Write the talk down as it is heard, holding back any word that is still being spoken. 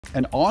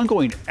An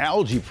ongoing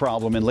algae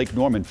problem in Lake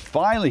Norman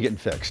finally getting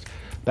fixed.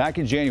 Back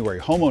in January,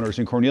 homeowners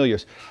in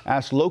Cornelius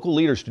asked local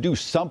leaders to do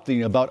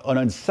something about an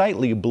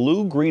unsightly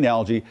blue-green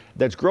algae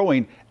that's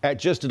growing at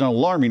just an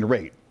alarming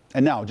rate.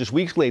 And now, just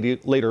weeks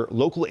later,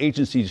 local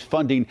agencies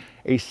funding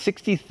a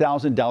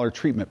 $60,000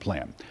 treatment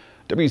plan.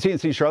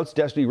 WCNC Charlotte's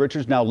Destiny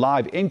Richards now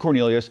live in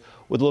Cornelius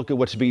with a look at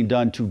what's being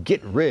done to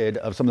get rid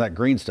of some of that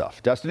green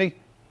stuff. Destiny?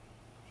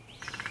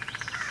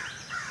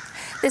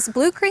 This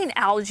blue-green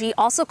algae,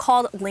 also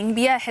called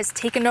lyngbya, has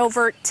taken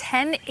over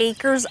 10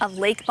 acres of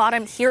lake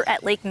bottom here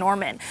at Lake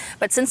Norman.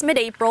 But since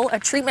mid-April, a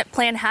treatment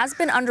plan has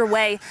been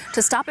underway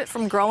to stop it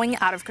from growing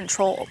out of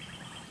control.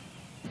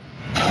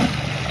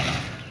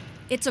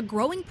 It's a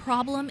growing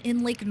problem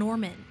in Lake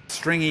Norman.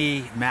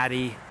 Stringy,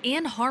 matty.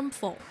 And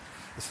harmful.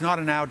 It's not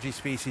an algae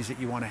species that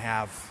you want to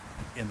have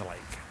in the lake.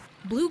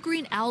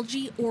 Blue-green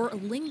algae, or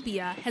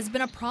lyngbya, has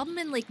been a problem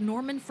in Lake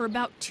Norman for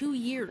about 2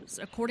 years,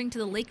 according to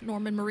the Lake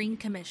Norman Marine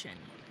Commission.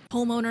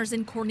 Homeowners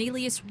in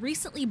Cornelius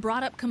recently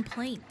brought up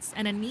complaints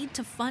and a need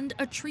to fund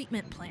a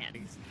treatment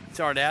plan.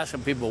 Started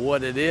asking people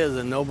what it is,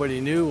 and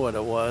nobody knew what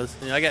it was.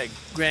 You know, I got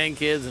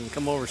grandkids and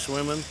come over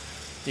swimming.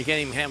 You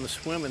can't even have them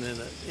swimming in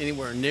it,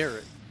 anywhere near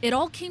it. It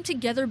all came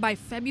together by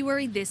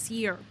February this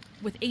year,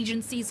 with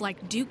agencies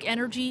like Duke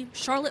Energy,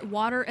 Charlotte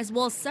Water, as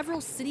well as several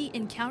city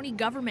and county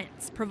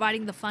governments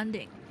providing the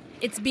funding.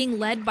 It's being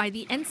led by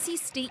the NC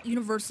State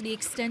University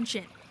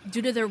Extension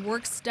due to their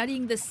work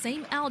studying the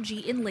same algae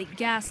in Lake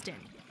Gaston,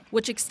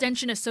 which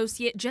Extension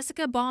Associate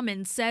Jessica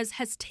Baumann says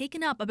has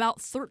taken up about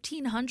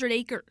 1,300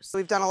 acres.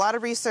 We've done a lot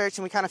of research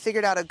and we kind of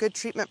figured out a good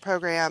treatment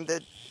program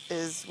that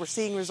we're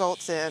seeing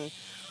results in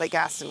Lake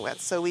Gaston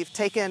with. So we've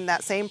taken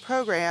that same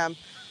program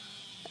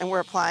and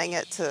we're applying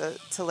it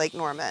to Lake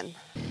Norman.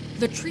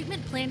 The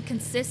treatment plan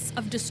consists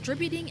of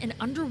distributing an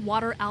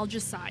underwater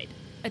algicide,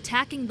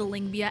 attacking the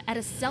lyngbya at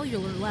a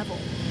cellular level.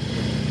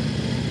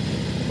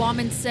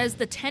 Baumann says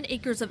the 10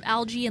 acres of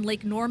algae in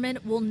Lake Norman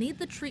will need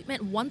the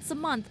treatment once a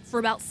month for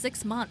about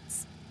 6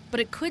 months. But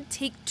it could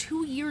take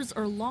 2 years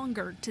or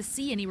longer to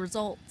see any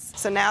results.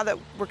 So now that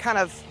we're kind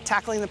of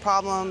tackling the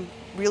problem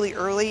really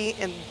early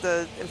in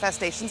the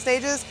infestation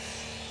stages,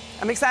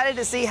 I'm excited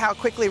to see how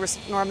quickly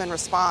Norman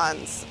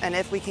responds and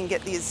if we can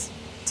get these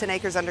 10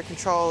 acres under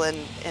control in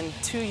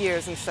 2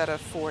 years instead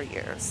of 4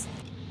 years.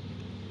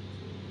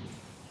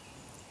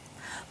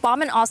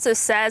 Baumann also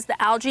says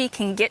the algae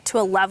can get to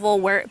a level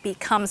where it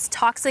becomes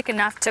toxic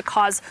enough to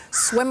cause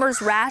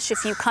swimmer's rash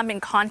if you come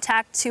in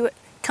contact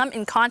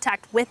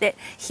with it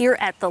here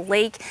at the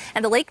lake.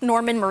 And the Lake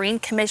Norman Marine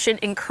Commission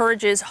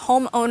encourages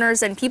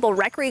homeowners and people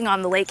recreating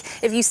on the lake,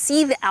 if you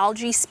see the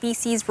algae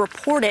species,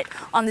 report it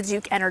on the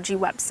Duke Energy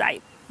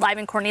website. Live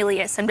in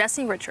Cornelius, I'm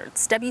Destiny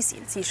Richards,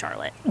 WCNC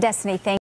Charlotte. Destiny, thank you.